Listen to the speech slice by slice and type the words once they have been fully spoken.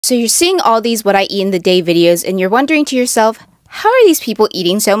So you're seeing all these what I eat in the day videos and you're wondering to yourself, how are these people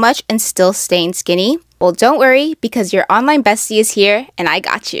eating so much and still staying skinny? Well, don't worry, because your online bestie is here and I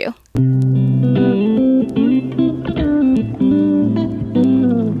got you.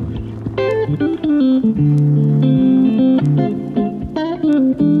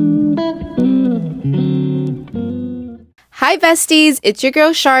 Hi besties, it's your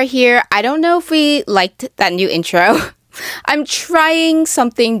girl Char here. I don't know if we liked that new intro. I'm trying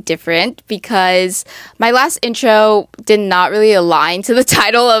something different because my last intro did not really align to the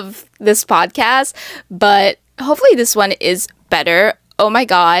title of this podcast, but hopefully this one is better. Oh my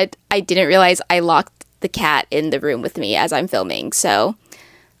god, I didn't realize I locked the cat in the room with me as I'm filming, so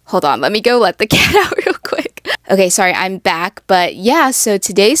hold on, let me go let the cat out real quick. Okay, sorry, I'm back, but yeah, so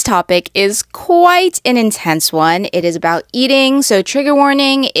today's topic is quite an intense one. It is about eating, so trigger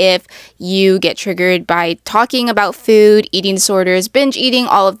warning if you get triggered by talking about food, eating disorders, binge eating,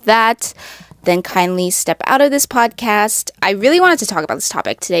 all of that, then kindly step out of this podcast. I really wanted to talk about this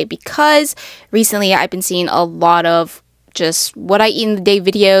topic today because recently I've been seeing a lot of just what I eat in the day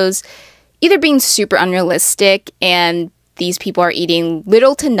videos, either being super unrealistic and these people are eating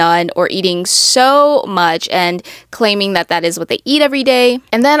little to none or eating so much and claiming that that is what they eat every day.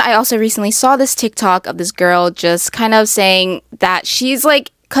 And then I also recently saw this TikTok of this girl just kind of saying that she's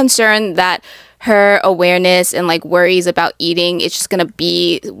like concerned that her awareness and like worries about eating is just gonna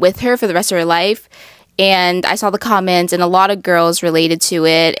be with her for the rest of her life. And I saw the comments and a lot of girls related to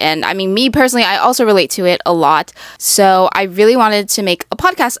it. And I mean, me personally, I also relate to it a lot. So I really wanted to make a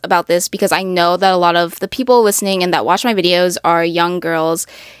podcast about this because I know that a lot of the people listening and that watch my videos are young girls.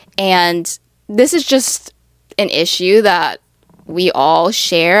 And this is just an issue that we all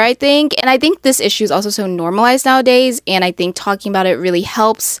share, I think. And I think this issue is also so normalized nowadays. And I think talking about it really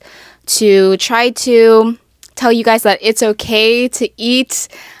helps to try to tell you guys that it's okay to eat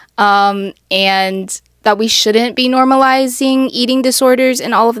and that we shouldn't be normalizing eating disorders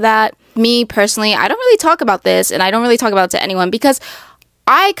and all of that. Me personally, I don't really talk about this and I don't really talk about it to anyone because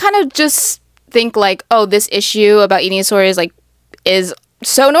I kind of just think like, oh, this issue about eating disorders like is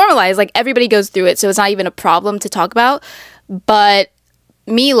so normalized, like everybody goes through it, so it's not even a problem to talk about. But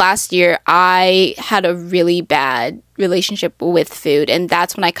me last year, I had a really bad relationship with food, and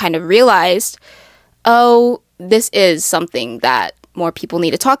that's when I kind of realized, oh, this is something that more people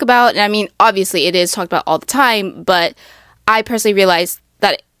need to talk about. And I mean, obviously it is talked about all the time, but I personally realized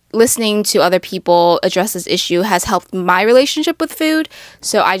that listening to other people address this issue has helped my relationship with food.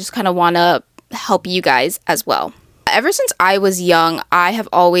 So I just kind of want to help you guys as well. Ever since I was young, I have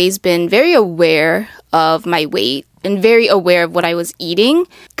always been very aware of my weight and very aware of what I was eating.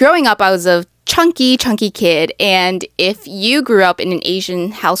 Growing up, I was a chunky kid, and if you grew up in an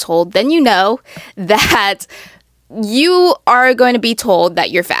Asian household, then you know that you are going to be told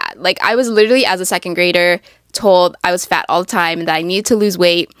that you're fat. Like, I was literally, as a second grader, told I was fat all the time and that I needed to lose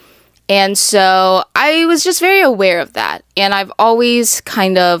weight. And so I was just very aware of that. And I've always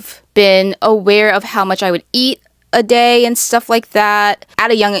kind of been aware of how much I would eat a day and stuff like that.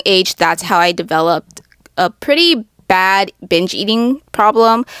 At a young age, that's how I developed a pretty bad binge eating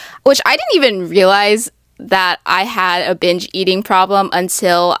problem, which I didn't even realize that I had a binge eating problem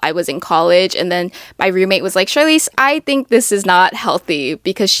until I was in college. And then my roommate was like, Charlize, I think this is not healthy,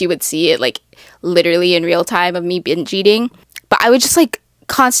 because she would see it like literally in real time of me binge eating. But I would just like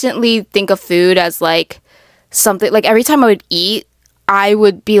constantly think of food as like something, like every time I would eat, I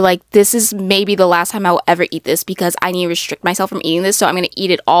would be like, this is maybe the last time I will ever eat this because I need to restrict myself from eating this. So I'm going to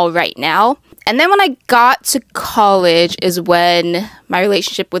eat it all right now. And then when I got to college is when my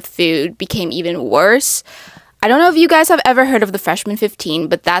relationship with food became even worse. I don't know if you guys have ever heard of the freshman 15,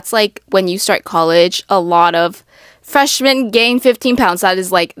 but that's like when you start college, a lot of freshmen gain 15 pounds. That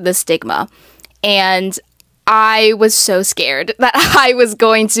is like the stigma. And I was so scared that I was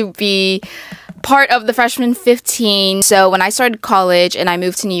going to be part of the freshman 15. So when I started college and I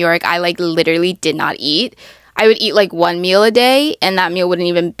moved to New York, I like literally did not eat. I would eat like one meal a day, and that meal wouldn't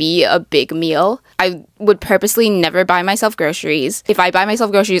even be a big meal. I would purposely never buy myself groceries. If I buy myself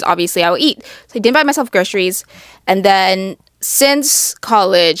groceries, obviously I will eat. So I didn't buy myself groceries. And then since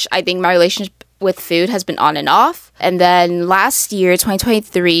college, I think my relationship with food has been on and off. And then last year,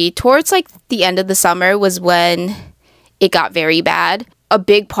 2023, towards like the end of the summer was when it got very bad. A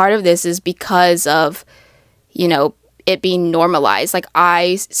big part of this is because of, you know, it being normalized. Like,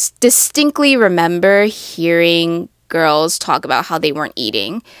 I distinctly remember hearing girls talk about how they weren't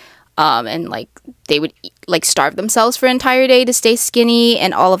eating, and like they would like starve themselves for an entire day to stay skinny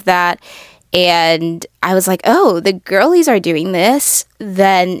and all of that. And I was like, oh, the girlies are doing this.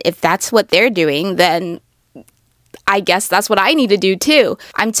 Then if that's what they're doing, then I guess that's what I need to do too.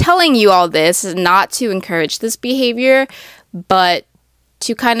 I'm telling you all this not to encourage this behavior, but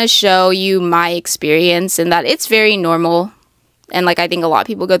to kind of show you my experience and that it's very normal. And like, I think a lot of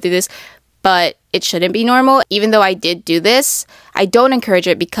people go through this, but it shouldn't be normal. Even though I did do this, I don't encourage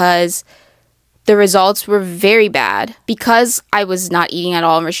it because the results were very bad. Because I was not eating at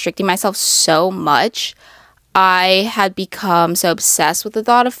all and restricting myself so much, I had become so obsessed with the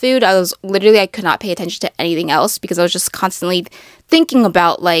thought of food. I could not pay attention to anything else because I was just constantly thinking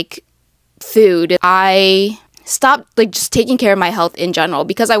about like food. I stopped like just taking care of my health in general.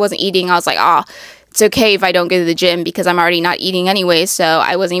 Because I wasn't eating, I was like, it's okay if I don't go to the gym because I'm already not eating anyway. So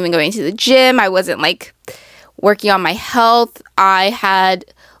I wasn't even going to the gym. I wasn't like working on my health. I had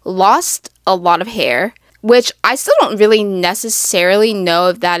lost a lot of hair, which I still don't really necessarily know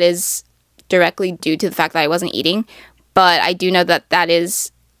if that is directly due to the fact that I wasn't eating, but I do know that that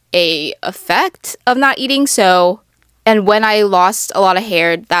is a effect of not eating. So, and when I lost a lot of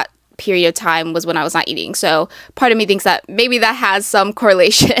hair, that period of time was when I was not eating. So part of me thinks that maybe that has some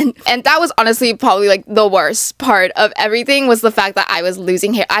correlation. And that was honestly probably like the worst part of everything, was the fact that I was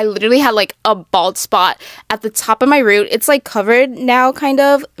losing hair. I literally had like a bald spot at the top of my root. It's like covered now, kind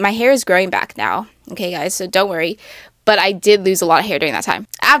of. My hair is growing back now. Okay, guys, so don't worry. But I did lose a lot of hair during that time.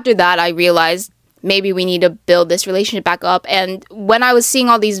 After that, I realized maybe we need to build this relationship back up. And when I was seeing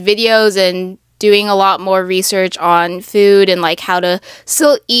all these videos and doing a lot more research on food and like how to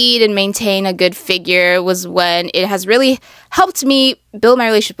still eat and maintain a good figure, was when it has really helped me build my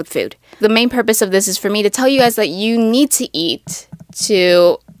relationship with food. The main purpose of this is for me to tell you guys that you need to eat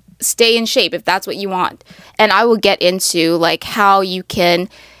to stay in shape if that's what you want. And I will get into like how you can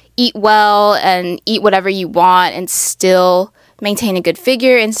eat well and eat whatever you want and still maintain a good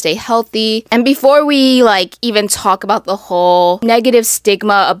figure and stay healthy. And before we like even talk about the whole negative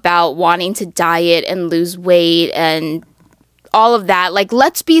stigma about wanting to diet and lose weight and all of that, like,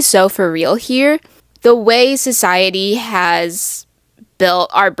 let's be so for real here. The way society has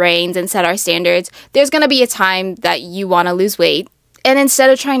built our brains and set our standards, there's gonna be a time that you want to lose weight. And instead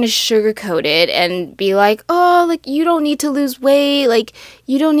of trying to sugarcoat it and be like, oh, like, you don't need to lose weight, like,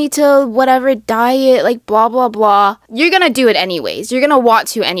 you don't need to whatever diet, like, blah, blah, blah, you're gonna do it anyways. You're gonna want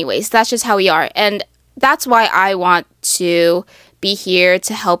to anyways. That's just how we are. And that's why I want to be here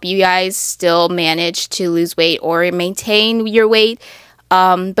to help you guys still manage to lose weight or maintain your weight,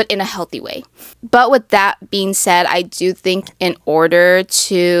 but in a healthy way. But with that being said, I do think in order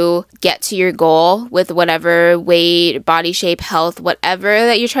to get to your goal with whatever weight, body shape, health, whatever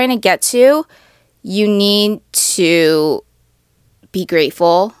that you're trying to get to, you need to be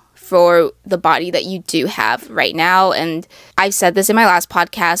grateful for the body that you do have right now. And I've said this in my last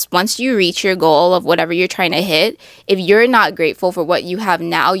podcast, once you reach your goal of whatever you're trying to hit, if you're not grateful for what you have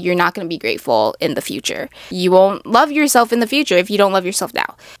now, you're not going to be grateful in the future. You won't love yourself in the future if you don't love yourself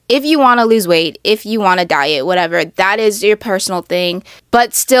now. If you want to lose weight, if you want to diet, whatever, that is your personal thing,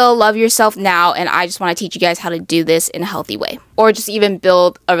 but still love yourself now. And I just want to teach you guys how to do this in a healthy way, or just even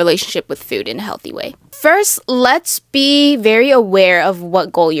build a relationship with food in a healthy way. First, let's be very aware of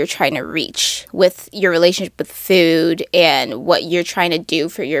what goal you're trying to reach with your relationship with food and what you're trying to do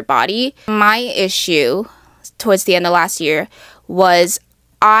for your body. My issue towards the end of last year was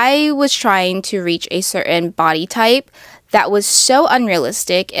I was trying to reach a certain body type that was so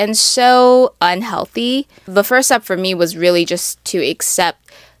unrealistic and so unhealthy. The first step for me was really just to accept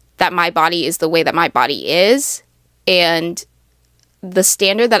that my body is the way that my body is, and the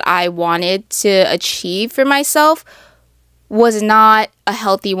standard that I wanted to achieve for myself was not a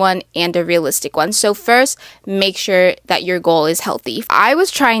healthy one and a realistic one. So first, make sure that your goal is healthy. I was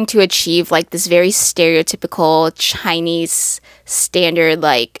trying to achieve like this very stereotypical Chinese standard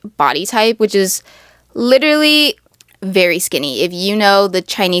like body type, which is literally very skinny. If you know the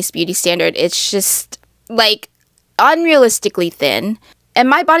Chinese beauty standard, it's just like unrealistically thin. And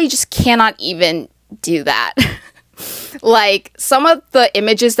my body just cannot even do that. Like, some of the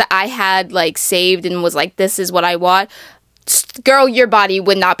images that I had like saved and was like, this is what I want, girl, your body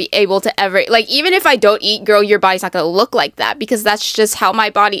would not be able to ever, like, even if I don't eat, girl, your body's not gonna look like that, because that's just how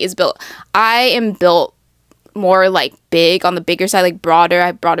my body is built. I am built more like big, on the bigger side, like broader. I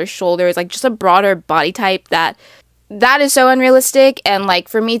have broader shoulders, like just a broader body type that is so unrealistic. And like,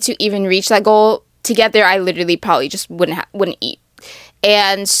 for me to even reach that goal, to get there, I literally probably just wouldn't eat.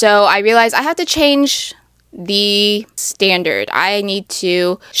 And so I realized I have to change the standard. I need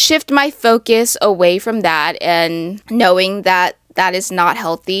to shift my focus away from that and knowing that that is not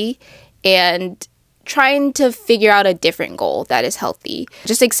healthy, and trying to figure out a different goal that is healthy.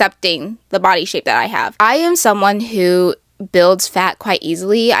 Just accepting the body shape that I have. I am someone who builds fat quite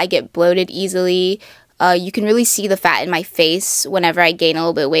easily. I get bloated easily. You can really see the fat in my face whenever I gain a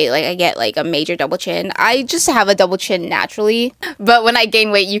little bit of weight. Like, I get like a major double chin. I just have a double chin naturally, but when I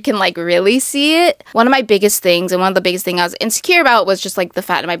gain weight, you can like really see it. One of my biggest things, and one of the biggest things I was insecure about, was just like the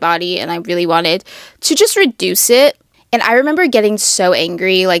fat in my body, and I really wanted to just reduce it. And I remember getting so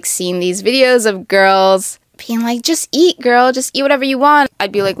angry, like seeing these videos of girls being like, just eat, girl, just eat whatever you want.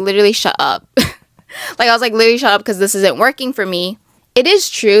 I'd be like, literally shut up. Like, I was like, literally shut up, because this isn't working for me. It is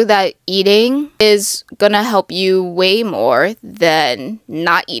true that eating is gonna help you way more than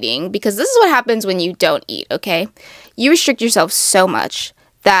not eating, because this is what happens when you don't eat, okay? You restrict yourself so much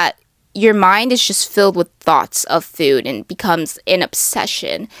that your mind is just filled with thoughts of food and becomes an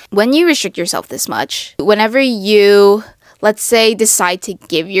obsession. When you restrict yourself this much, whenever you, let's say, decide to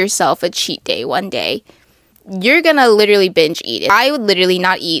give yourself a cheat day one day, you're gonna literally binge eat it. I would literally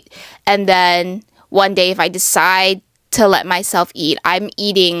not eat, and then one day if I decide to let myself eat, I'm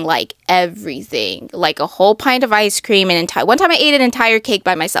eating like everything, like a whole pint of ice cream. And one time I ate an entire cake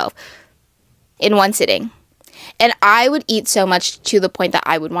by myself in one sitting, and I would eat so much to the point that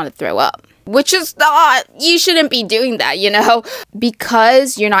I would want to throw up, which is not, you shouldn't be doing that, you know,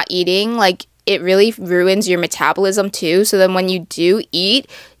 because you're not eating. Like, it really ruins your metabolism too. So then when you do eat,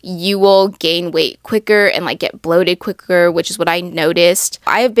 you will gain weight quicker and like get bloated quicker, which is what I noticed.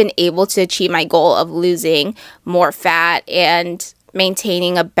 I have been able to achieve my goal of losing more fat and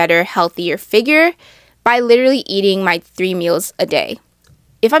maintaining a better, healthier figure by literally eating my 3 meals a day.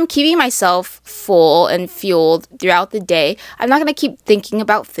 If I'm keeping myself full and fueled throughout the day, I'm not going to keep thinking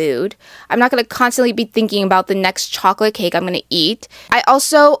about food. I'm not going to constantly be thinking about the next chocolate cake I'm going to eat. I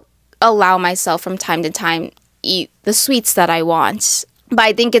also allow myself from time to time eat the sweets that I want. But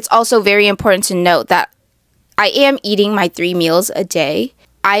I think it's also very important to note that I am eating my 3 meals a day.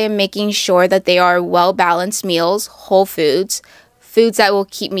 I am making sure that they are well-balanced meals, whole foods, foods that will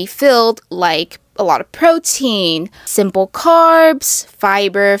keep me filled, like a lot of protein, simple carbs,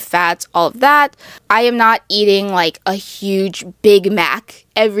 fiber, fats, all of that. I am not eating like a huge Big Mac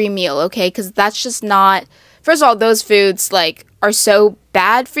every meal, okay? Because that's just not... First of all, those foods like are so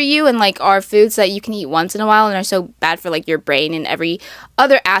bad for you, and like are foods that you can eat once in a while and are so bad for like your brain and every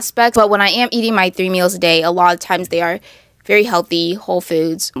other aspect. But when I am eating my 3 meals a day, a lot of times they are very healthy, whole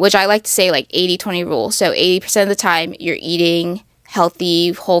foods, which I like to say like 80-20 rule. So 80% of the time you're eating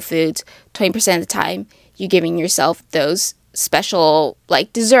healthy, whole foods. 20% of the time you're giving yourself those special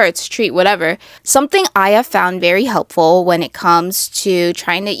like desserts, treat, whatever. Something I have found very helpful when it comes to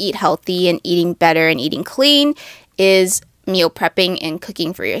trying to eat healthy and eating better and eating clean is meal prepping and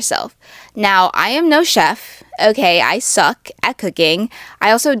cooking for yourself. Now, I am no chef, okay? I suck at cooking.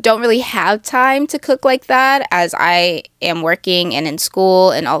 I also don't really have time to cook like that, as I am working and in school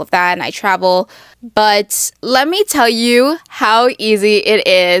and all of that, and I travel. But let me tell you how easy it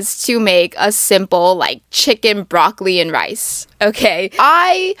is to make a simple like chicken, broccoli, and rice, okay?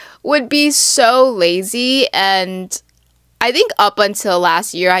 I would be so lazy, and I think up until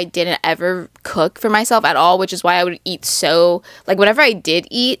last year, I didn't ever cook for myself at all, which is why I would eat so, like, whenever I did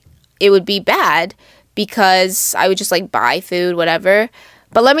eat, it would be bad because I would just, like, buy food, whatever.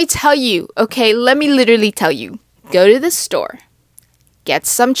 But let me tell you, okay, let me literally tell you, go to the store, get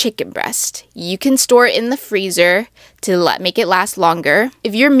some chicken breast. You can store it in the freezer to make it last longer.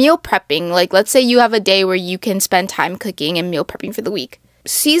 If you're meal prepping, like, let's say you have a day where you can spend time cooking and meal prepping for the week,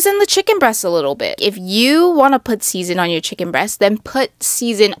 season the chicken breast a little bit. If you want to put season on your chicken breast, then put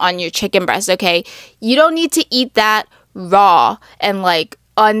season on your chicken breast, okay? You don't need to eat that raw and like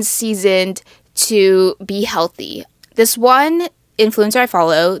unseasoned to be healthy. This one influencer I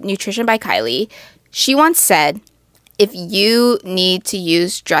follow, Nutrition by Kylie, she once said, if you need to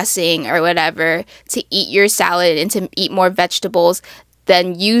use dressing or whatever to eat your salad and to eat more vegetables,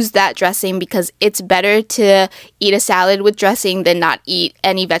 then use that dressing, because it's better to eat a salad with dressing than not eat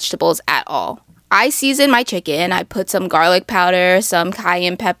any vegetables at all. I season my chicken. I put some garlic powder, some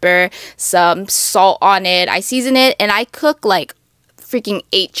cayenne pepper, some salt on it. I season it, and I cook like freaking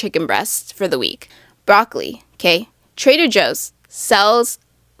 8 chicken breasts for the week. Broccoli, okay? Trader Joe's sells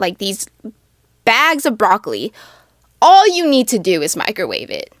like these bags of broccoli. All you need to do is microwave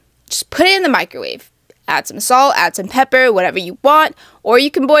it. Just put it in the microwave. Add some salt, add some pepper, whatever you want. Or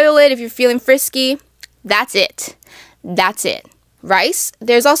you can boil it if you're feeling frisky. That's it. That's it. Rice.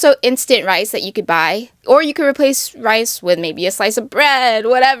 There's also instant rice that you could buy. Or you could replace rice with maybe a slice of bread,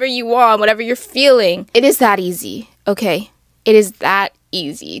 whatever you want, whatever you're feeling. It is that easy, okay? It is that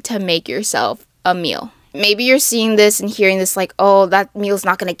easy to make yourself a meal. Maybe you're seeing this and hearing this like, oh, that meal's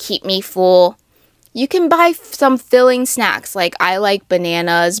not going to keep me full. You can buy some filling snacks, like I like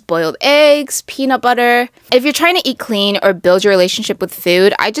bananas, boiled eggs, peanut butter. If you're trying to eat clean or build your relationship with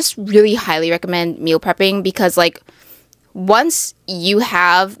food, I just really highly recommend meal prepping, because like once you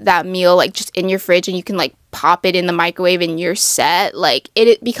have that meal like just in your fridge and you can like pop it in the microwave and you're set, like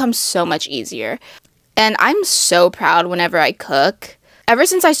it becomes so much easier. And I'm so proud whenever I cook. Ever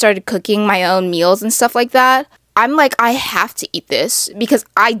since I started cooking my own meals and stuff like that, I'm like, I have to eat this because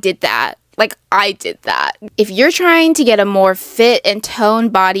I did that. Like, I did that. If you're trying to get a more fit and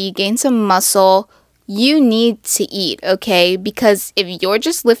toned body, gain some muscle, you need to eat, okay? Because if you're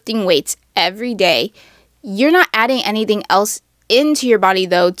just lifting weights every day, you're not adding anything else into your body,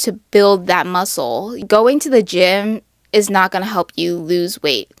 though, to build that muscle. Going to the gym is not going to help you lose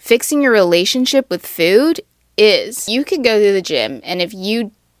weight. Fixing your relationship with food is. You could go to the gym, and if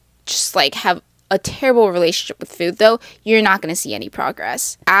you just like have a terrible relationship with food, though, you're not going to see any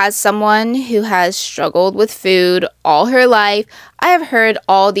progress. As someone who has struggled with food all her life, I have heard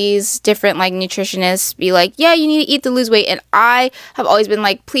all these different like nutritionists be like, yeah, you need to eat to lose weight, and I have always been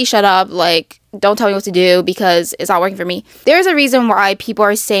like, please shut up, like don't tell me what to do because it's not working for me. There's a reason why people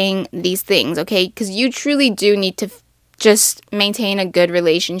are saying these things, okay? Because you truly do need to just maintain a good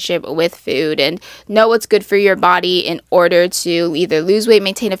relationship with food and know what's good for your body in order to either lose weight,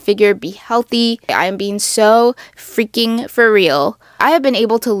 maintain a figure, be healthy. I am being so freaking for real. I have been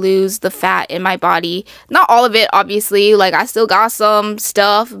able to lose the fat in my body. Not all of it, obviously. Like, I still got some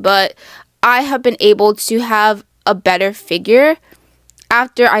stuff, but I have been able to have a better figure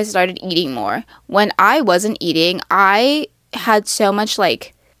after I started eating more. When I wasn't eating, I had so much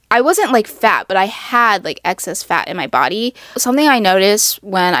like, I wasn't like fat, but I had like excess fat in my body. Something I noticed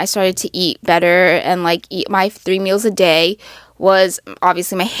when I started to eat better and like eat my 3 meals a day was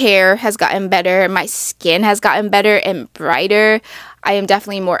obviously my hair has gotten better, my skin has gotten better and brighter. I am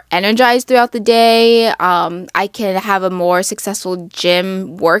definitely more energized throughout the day. I can have a more successful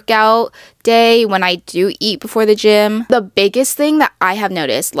gym workout day when I do eat before the gym. The biggest thing that I have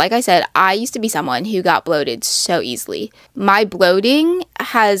noticed, like I said, I used to be someone who got bloated so easily. My bloating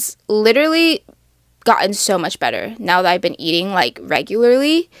has literally gotten so much better now that I've been eating like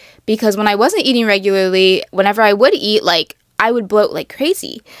regularly, because when I wasn't eating regularly, whenever I would eat, like I would bloat like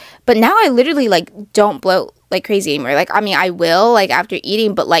crazy. But now I literally like don't bloat like crazy anymore. Like, I mean, I will like after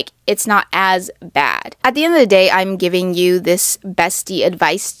eating, but like it's not as bad. At the end of the day, I'm giving you this bestie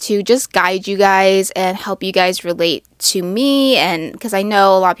advice to just guide you guys and help you guys relate to me, and because I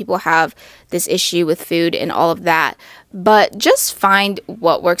know a lot of people have this issue with food and all of that, but just find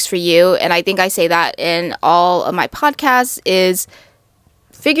what works for you. And I think I say that in all of my podcasts, is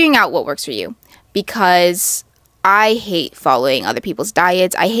figuring out what works for you, because I hate following other people's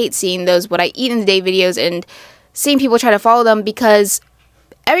diets. I hate seeing those what I eat in the day videos and seeing people try to follow them, because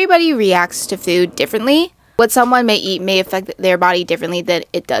everybody reacts to food differently. What someone may eat may affect their body differently than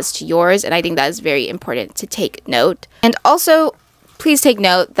it does to yours, and I think that is very important to take note. And also, please take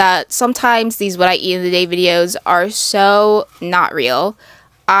note that sometimes these what I eat in the day videos are so not real.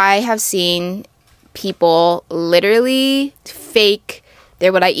 I have seen people literally fake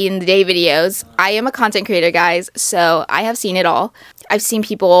they're what I eat in the day videos. I am a content creator, guys, so I have seen it all. I've seen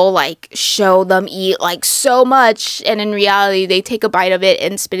people like show them eat like so much, and in reality they take a bite of it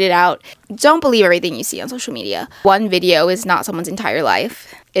and spit it out. Don't believe everything you see on social media. One video is not someone's entire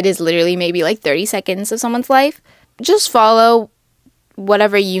life. It is literally maybe like 30 seconds of someone's life. Just follow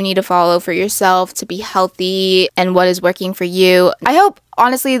whatever you need to follow for yourself to be healthy and what is working for you. I hope,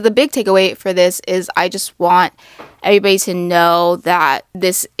 honestly, the big takeaway for this is I just want everybody to know that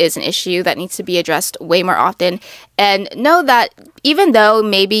this is an issue that needs to be addressed way more often, and know that even though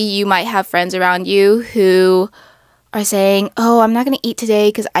maybe you might have friends around you who are saying, oh, I'm not going to eat today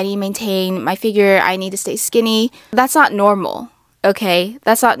because I need to maintain my figure, I need to stay skinny, that's not normal, okay?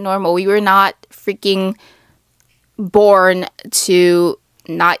 That's not normal. We were not freaking born to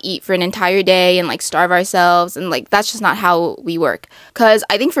not eat for an entire day and like starve ourselves, and like that's just not how we work. Because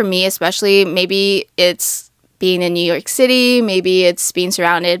I think for me especially, maybe it's being in New York City, maybe it's being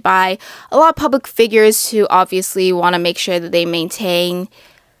surrounded by a lot of public figures who obviously want to make sure that they maintain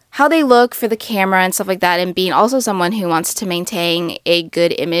how they look for the camera and stuff like that, and being also someone who wants to maintain a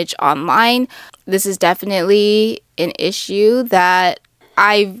good image online. This is definitely an issue that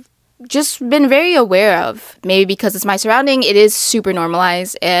I've just been very aware of. Maybe because it's my surrounding, it is super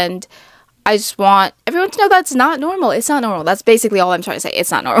normalized, and I just want everyone to know that's not normal. It's not normal. That's basically all I'm trying to say.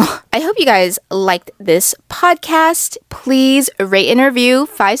 It's not normal. I hope you guys liked this podcast. Please rate and review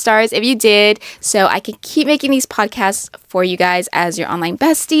 5 stars if you did, so I can keep making these podcasts for you guys as your online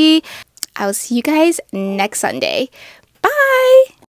bestie. I will see you guys next Sunday. Bye!